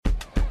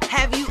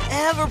Have you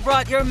ever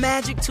brought your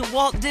magic to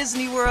Walt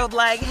Disney World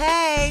like,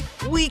 hey,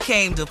 we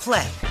came to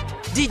play?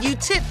 Did you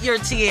tip your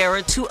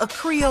tiara to a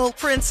Creole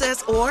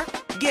princess or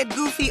get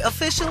goofy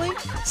officially?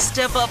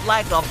 Step up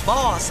like a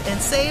boss and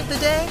save the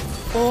day?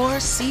 Or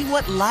see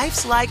what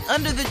life's like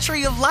under the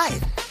tree of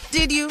life?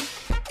 Did you?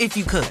 If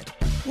you could.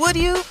 Would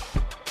you?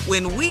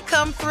 When we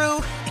come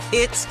through,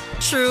 it's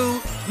true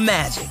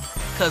magic.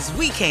 'Cause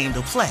we came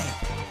to play.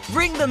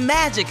 Bring the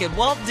magic at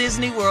Walt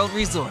Disney World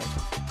Resort.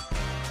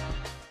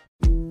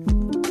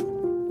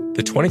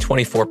 The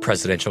 2024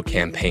 presidential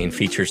campaign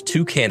features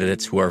two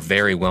candidates who are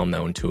very well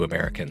known to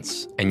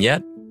Americans. And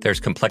yet, there's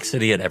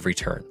complexity at every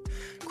turn.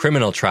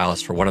 Criminal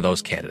trials for one of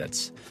those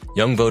candidates.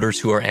 Young voters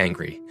who are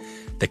angry.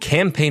 The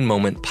Campaign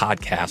Moment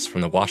podcast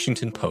from the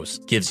Washington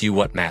Post gives you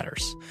what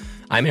matters.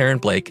 I'm Aaron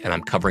Blake, and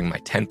I'm covering my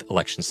 10th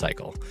election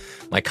cycle.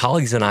 My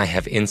colleagues and I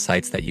have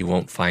insights that you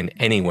won't find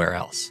anywhere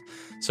else.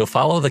 So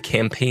follow the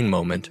Campaign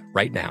Moment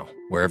right now,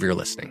 wherever you're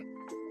listening.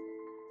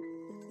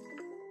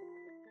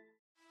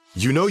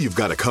 You know you've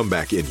got a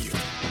comeback in you.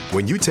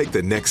 When you take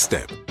the next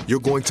step, you're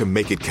going to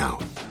make it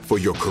count. For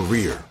your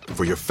career,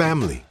 for your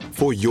family,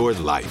 for your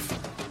life.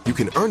 You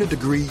can earn a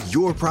degree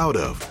you're proud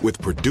of with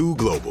Purdue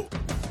Global.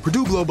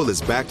 Purdue Global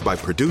is backed by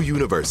Purdue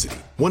University,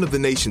 one of the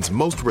nation's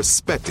most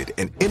respected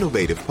and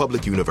innovative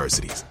public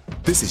universities.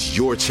 This is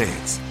your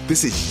chance.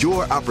 This is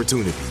your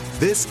opportunity.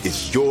 This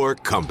is your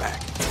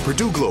comeback.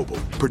 Purdue Global,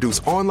 Purdue's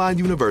online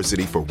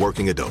university for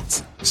working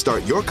adults.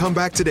 Start your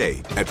comeback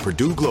today at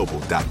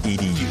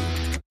purdueglobal.edu.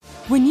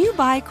 When you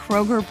buy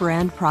Kroger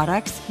brand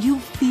products, you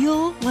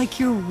feel like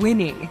you're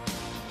winning.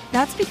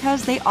 That's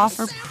because they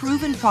offer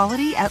proven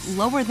quality at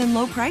lower than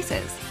low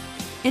prices.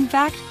 In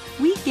fact,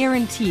 we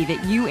guarantee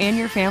that you and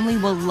your family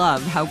will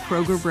love how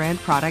Kroger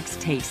brand products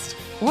taste,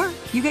 or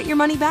you get your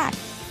money back.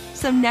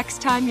 So next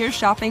time you're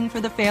shopping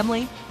for the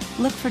family,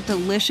 look for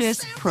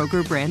delicious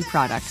Kroger brand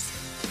products,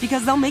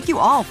 because they'll make you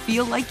all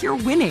feel like you're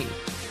winning.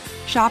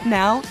 Shop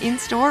now,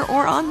 in-store,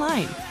 or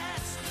online.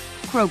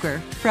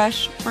 Kroger,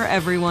 fresh for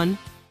everyone.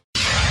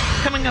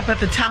 Coming up at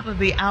the top of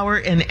the hour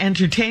in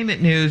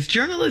entertainment news,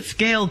 journalist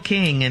Gayle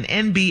King and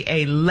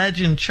NBA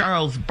legend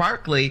Charles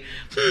Barkley,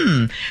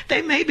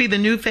 they may be the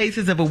new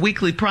faces of a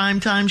weekly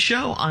primetime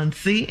show on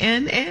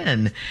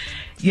CNN.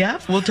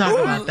 Yep, we'll talk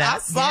about that. I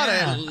saw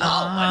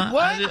that.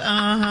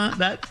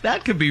 What?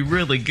 That could be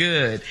really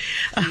good.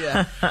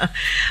 Yeah.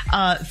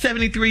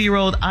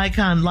 73-year-old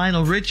icon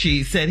Lionel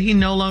Richie said he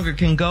no longer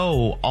can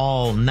go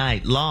all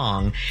night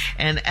long.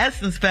 And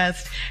Essence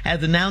Fest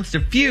has announced a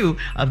few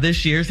of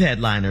this year's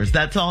headliners.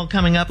 That's all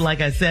coming up,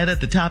 like I said,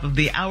 at the top of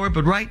the hour.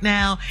 But right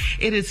now,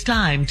 it is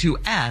time to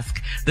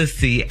ask the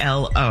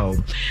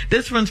CLO.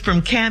 This one's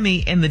from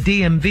Cammie in the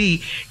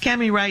DMV.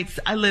 Cammie writes,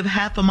 I live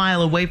half a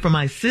mile away from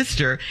my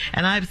sister,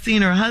 and I've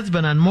seen her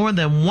husband on more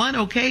than one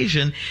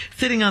occasion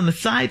sitting on the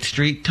side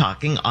street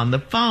talking on the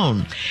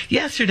phone.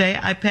 Yesterday,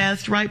 I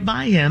passed right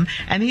by him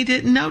and he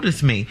didn't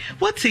notice me.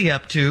 What's he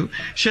up to?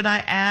 Should I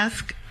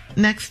ask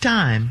next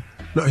time?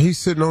 No, he's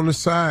sitting on the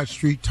side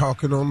street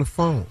talking on the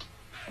phone.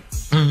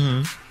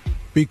 Mm-hmm.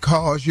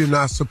 Because you're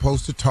not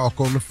supposed to talk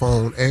on the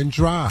phone and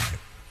drive.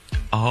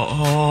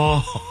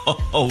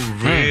 Oh,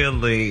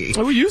 really?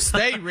 Oh, you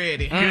stay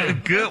ready.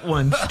 Good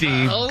one,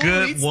 Steve.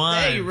 Good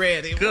one. Stay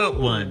ready. Good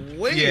one.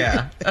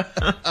 Yeah.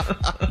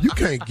 You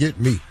can't get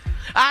me.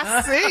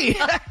 I see.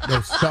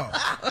 No, stop.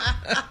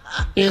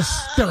 It's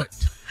stunt.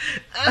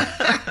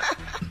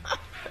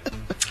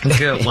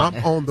 Good one.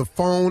 I'm on the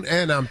phone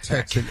and I'm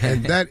texting,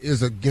 and that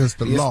is against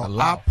the law.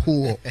 I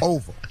pull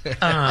over.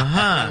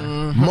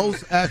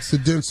 Most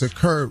accidents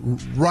occur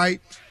right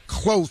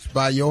close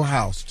by your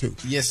house, too.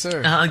 Yes,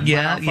 sir.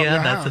 Yeah,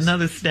 that's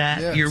another stat.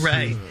 Yes. You're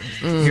right.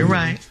 You're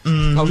right.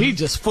 Mm. Oh, he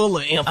just full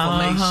of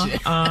information.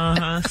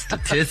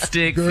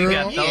 Statistics. Girl. You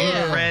got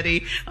those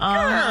ready.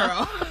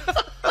 Girl.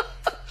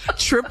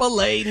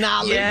 AAA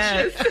knowledge.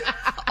 Yes.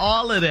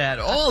 All of that.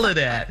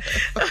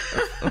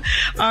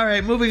 All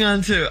right, moving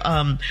on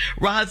to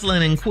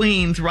Rosalind in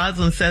Queens.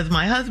 Rosalind says,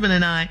 my husband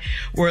and I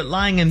were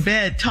lying in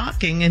bed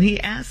talking, and he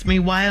asked me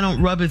why I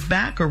don't rub his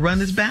back or run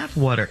his bath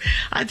water.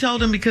 I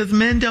told him because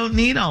men don't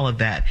need all of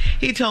that.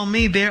 He told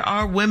me there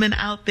are women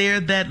out there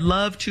that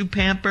love to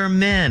pamper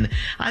men.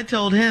 I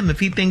told him if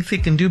he thinks he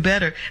can do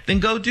better, then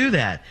go do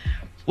that.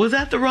 Was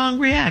that the wrong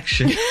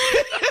reaction?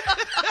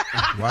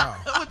 Wow.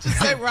 What you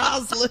say,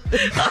 Rosalind?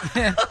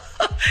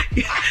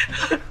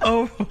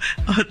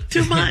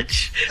 Too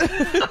much.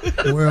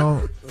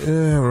 Well,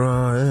 yeah,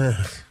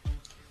 right.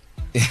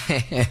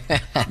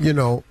 You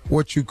know,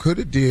 what you could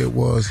have did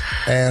was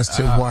asked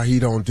him why he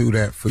don't do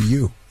that for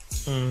you.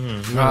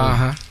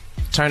 Mm-hmm.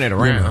 Turn it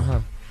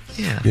around.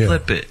 Yeah, Yeah.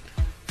 flip it.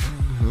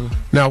 Mm-hmm.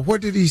 Now,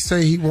 what did he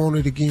say he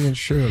wanted again,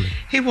 Shirley?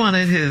 He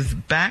wanted his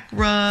back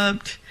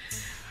rubbed,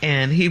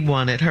 and he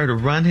wanted her to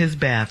run his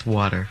bath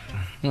water.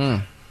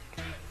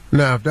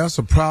 Now, if that's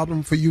a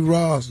problem for you,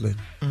 Rosalind,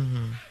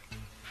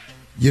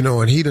 you know,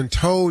 and he done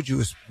told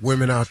you it's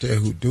women out there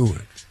who do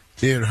it,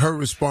 then her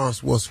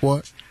response was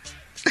what?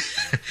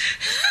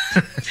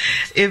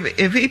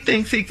 If he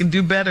thinks he can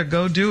do better,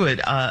 go do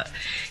it.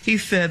 He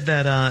said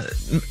that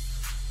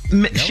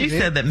She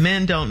said that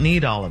men don't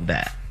need all of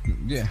that.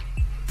 Yeah.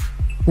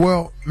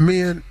 Well,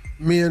 men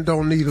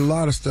don't need a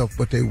lot of stuff,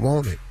 but they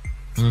want it.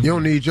 Mm-hmm. You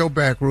don't need your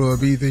back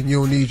rub either, and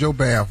you don't need your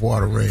bath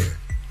water ran.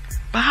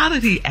 But how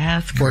did he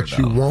ask her, But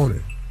you want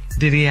it.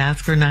 Did he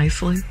ask her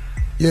nicely?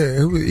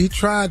 Yeah, he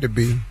tried to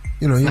be.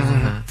 You know, he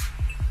was,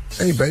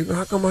 hey, baby,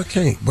 how come I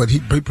can't? But he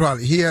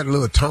had a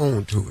little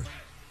tone to it.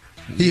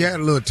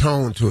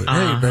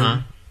 Hey,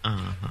 baby.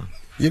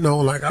 You know,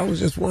 like, I was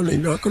just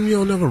wondering, how come you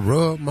don't ever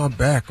rub my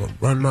back or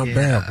run my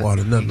bath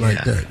water, nothing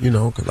like that, you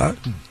know, because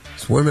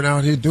it's women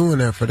out here doing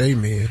that for they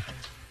men.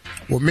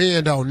 Well,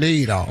 men don't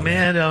need all that.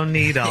 Men don't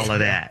need all of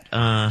that.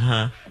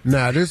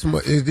 Now, this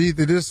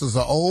is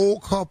an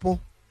old couple.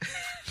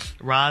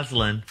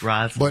 Rosalind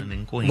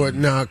and Queen. But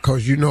now,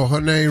 because you know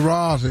her name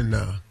Rosalind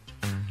now.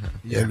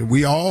 Yeah. And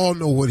we all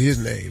know what his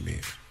name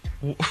is.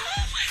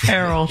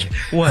 Harold.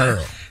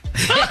 What?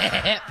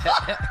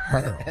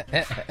 Harold.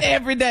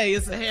 Every day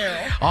it's a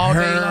Harold. All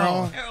day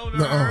long.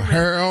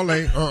 Harold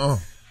ain't,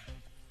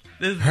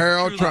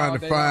 Harold trying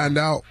to find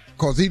out,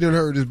 because he done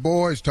heard his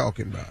boys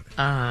talking about it.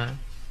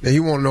 Now he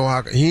want to know how,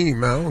 I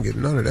don't get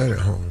none of that at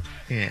home.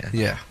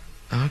 Yeah.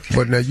 Okay.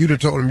 But now you done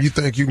told him you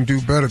think you can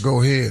do better,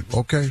 go ahead.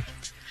 Okay.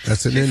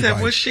 That's an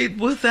invite. She said,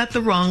 was that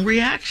the wrong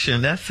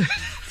reaction? That's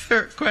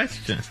her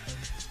question.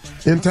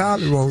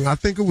 Entirely wrong. I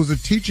think it was a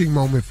teaching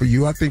moment for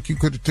you. I think you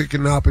could have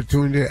taken the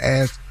opportunity to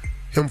ask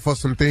him for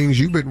some things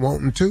you've been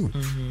wanting too.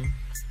 Mm-hmm.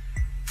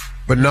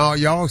 But now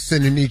y'all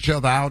sending each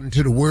other out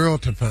into the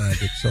world to find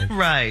it. So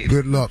right.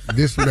 Good luck.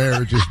 This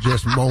marriage is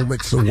just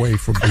moments away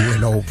from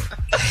being over.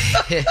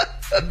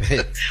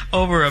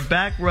 Over a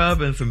back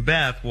rub and some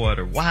bath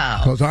water.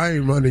 Wow. Because I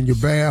ain't running your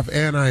bath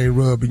and I ain't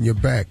rubbing your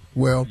back.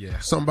 Well,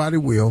 somebody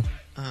will.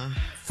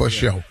 For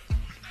sure.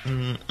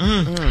 All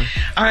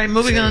right,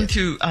 moving on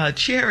to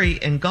Cherry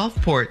in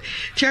Gulfport.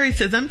 Cherry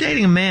says, I'm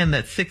dating a man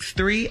that's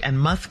 6'3" and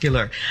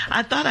muscular.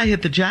 I thought I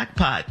hit the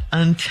jackpot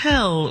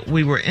until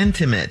we were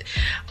intimate.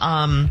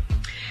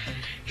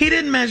 He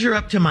didn't measure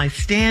up to my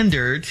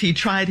standards. He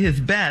tried his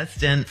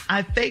best and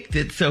I faked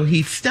it, so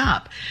he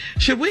stopped.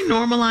 Should we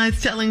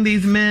normalize telling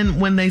these men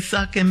when they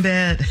suck in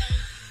bed?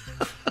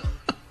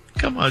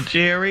 Come on,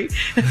 Cherry.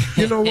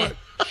 You know what?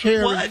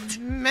 Cherry, what?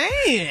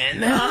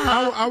 Man.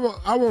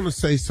 I want to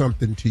say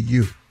something to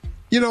you.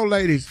 You know,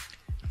 ladies,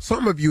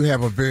 some of you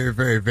have a very,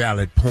 very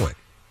valid point.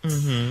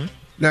 Mm-hmm.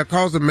 Now,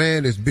 because a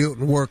man is built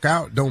and work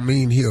out don't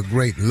mean he a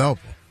great lover.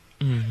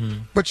 Mm-hmm.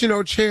 But, you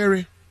know,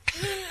 Cherry,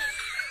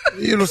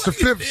 you know, it's the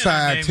flip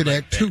side to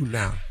that, too,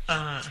 now.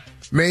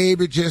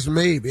 Maybe, just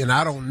maybe, and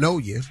I don't know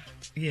you.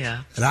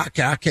 Yeah. And I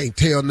can't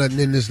tell nothing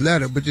in this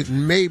letter, but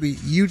maybe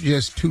you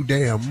just too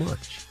damn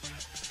much.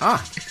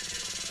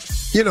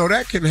 You know,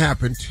 that can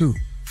happen, too.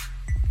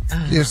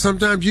 Yeah,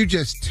 sometimes you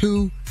just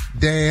too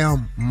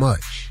damn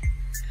much.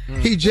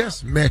 He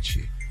just met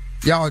you.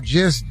 Y'all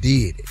just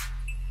did it.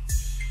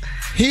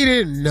 He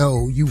didn't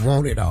know you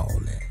wanted all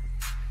that.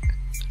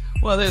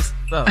 Well, there's...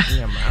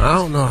 I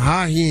don't know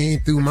how he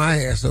ain't threw my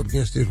ass up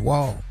against this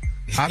wall.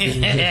 I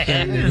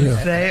didn't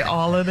say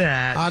all of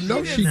that. I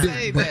know she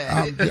didn't,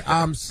 but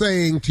I'm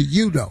saying to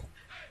you, though.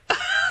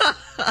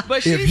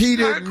 But if he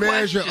didn't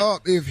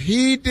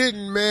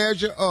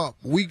measure up,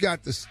 we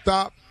got to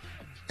stop.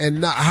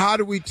 And now, how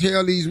do we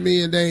tell these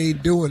men they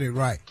ain't doing it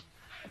right?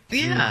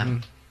 Yeah.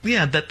 Mm-hmm.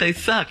 Yeah, that they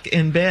suck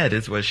in bed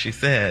is what she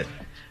said.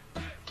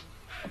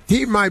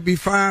 He might be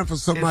fine for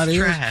somebody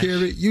else,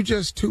 Kerry. You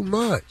just too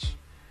much.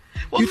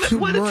 Well,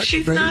 what if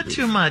she's not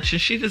too much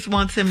and she just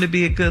wants him to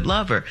be a good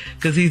lover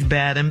because he's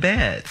bad in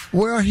bed?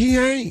 Well, he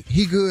ain't.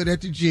 He good at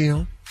the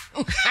gym.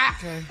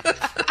 Okay.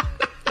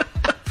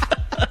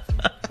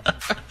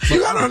 You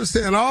gotta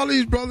understand, all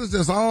these brothers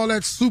that's all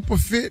that super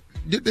fit,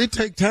 they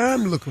take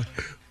time looking.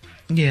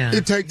 Yeah.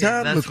 It take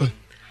time looking.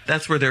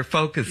 That's where their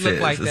focus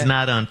is. It's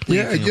not on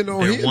pleasing their he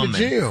in woman. The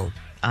gym.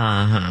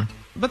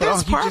 But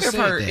that's part of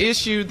her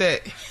issue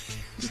that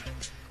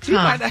you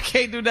might not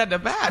can't do nothing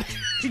about it.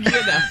 You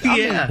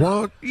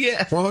know?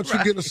 Why don't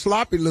you get a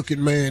sloppy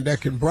looking man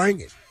that can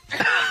bring it?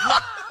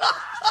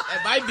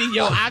 That might be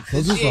your oxygen.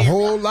 Because there's a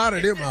whole lot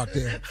of them out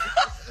there.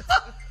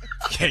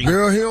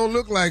 Girl, he don't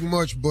look like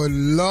much, but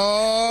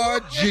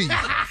Lord Jesus.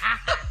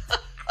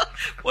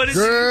 What is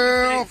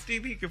girl,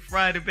 Steve? He can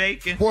fry the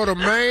bacon. What a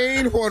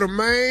man. What a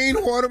mighty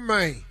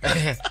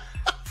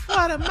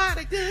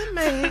good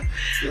man.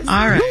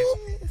 All right.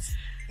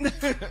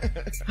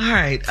 All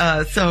right.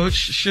 So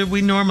should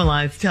we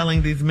normalize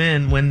telling these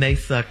men when they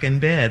suck in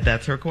bed?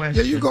 That's her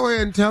question. Yeah, you go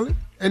ahead and tell him.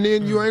 And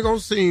then you ain't going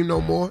to see him no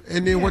more.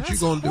 And then what you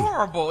going to do?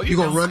 Horrible. You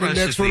going to run the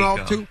next one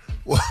off too?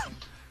 Well,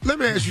 let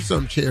me ask you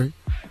something, Cherry.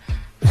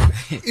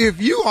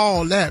 If you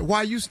all that,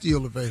 why you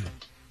still available?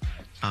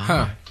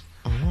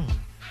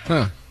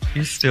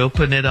 You still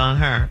putting it on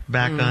her,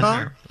 back on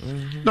her.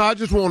 Mm-hmm. No, I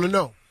just want to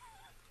know.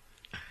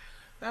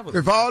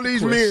 If all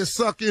these men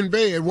suck in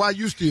bed, why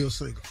you still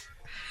single?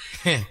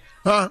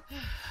 Huh?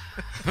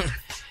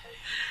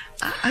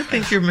 I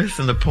think you're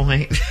missing the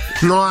point.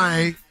 No, I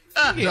ain't.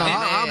 No,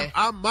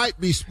 I might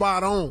be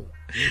spot on.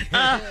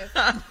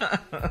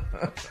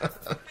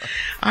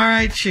 All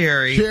right,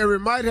 Cherry. Cherry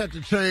might have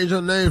to change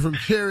her name from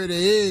Cherry to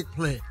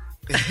Eggplant.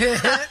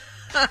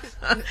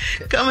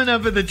 Coming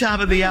up at the top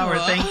of the hour,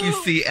 thank you,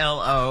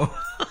 CLO.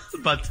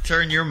 About to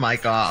turn your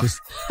mic off.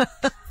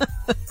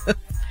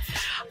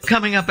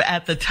 Coming up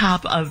at the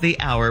top of the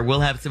hour,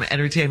 we'll have some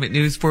entertainment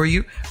news for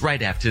you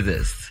right after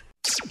this.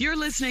 You're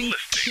listening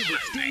to the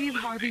Steve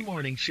Harvey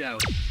Morning Show.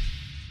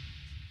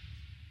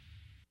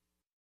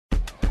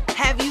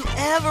 Have you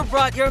ever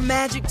brought your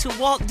magic to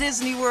Walt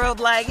Disney World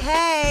like,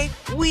 hey,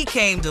 we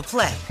came to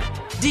play?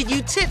 Did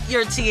you tip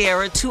your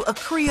tiara to a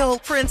Creole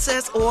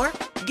princess or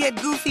get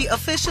goofy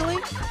officially?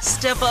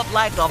 Step up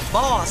like a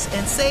boss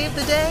and save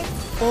the day?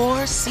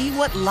 Or see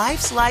what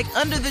life's like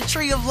under the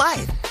tree of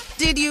life?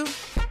 Did you?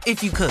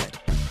 If you could.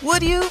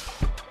 Would you?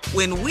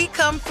 When we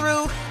come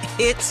through,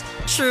 it's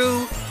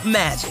true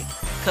magic.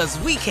 'Cause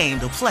we came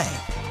to play.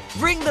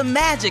 Bring the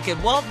magic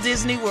at Walt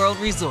Disney World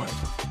Resort.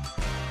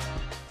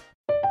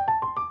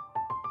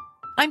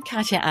 I'm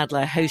Katya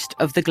Adler, host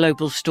of The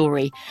Global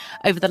Story.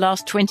 Over the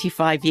last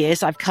 25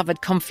 years, I've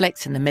covered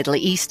conflicts in the Middle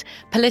East,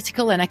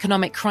 political and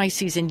economic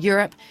crises in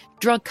Europe,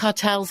 drug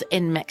cartels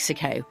in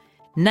Mexico.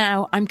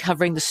 Now I'm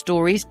covering the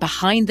stories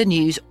behind the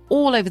news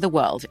all over the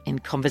world in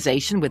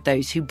conversation with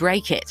those who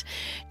break it.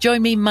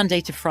 Join me Monday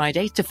to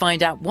Friday to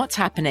find out what's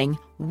happening,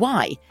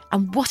 why,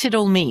 and what it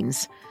all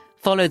means.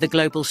 Follow The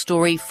Global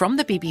Story from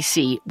the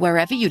BBC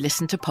wherever you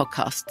listen to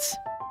podcasts.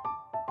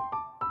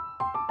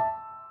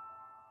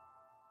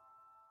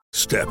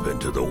 Step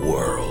into the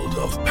world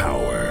of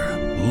power,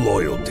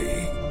 loyalty,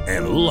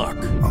 and luck.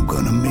 I'm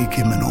gonna make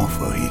him an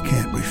offer he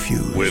can't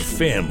refuse. With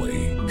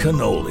family,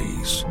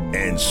 cannolis,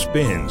 and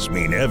spins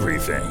mean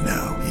everything.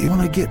 Now, you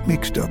wanna get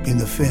mixed up in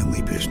the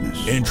family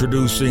business.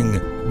 Introducing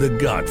The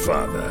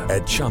Godfather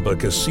at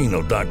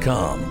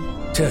ChumbaCasino.com.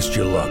 Test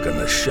your luck in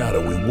the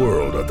shadowy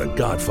world of The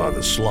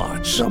Godfather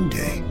slot.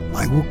 Someday,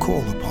 I will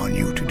call upon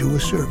you to do a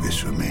service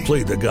for me.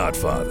 Play The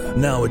Godfather,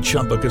 now at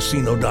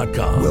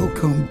ChumbaCasino.com.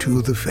 Welcome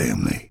to the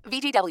family.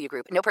 VGW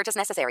Group. No purchase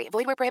necessary.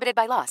 Void where prohibited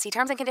by law. See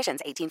terms and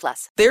conditions.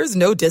 18+. There's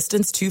no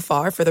distance too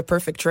far for the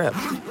perfect trip.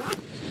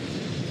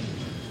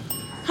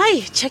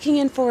 Hi, checking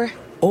in for...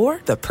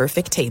 Or the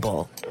perfect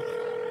table.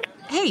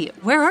 Hey,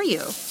 where are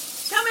you?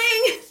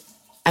 Coming!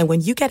 And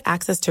when you get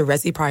access to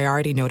Resi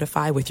Priority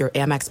Notify with your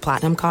Amex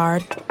Platinum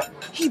card...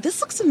 Hey,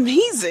 this looks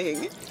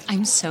amazing.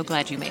 I'm so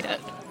glad you made it.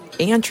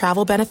 And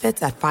travel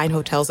benefits at fine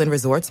hotels and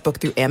resorts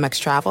booked through Amex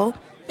Travel,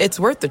 it's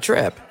worth the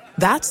trip.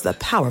 That's the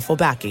powerful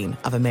backing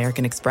of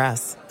American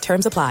Express.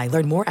 Terms apply.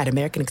 Learn more at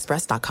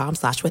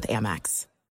americanexpress.com/withAmex.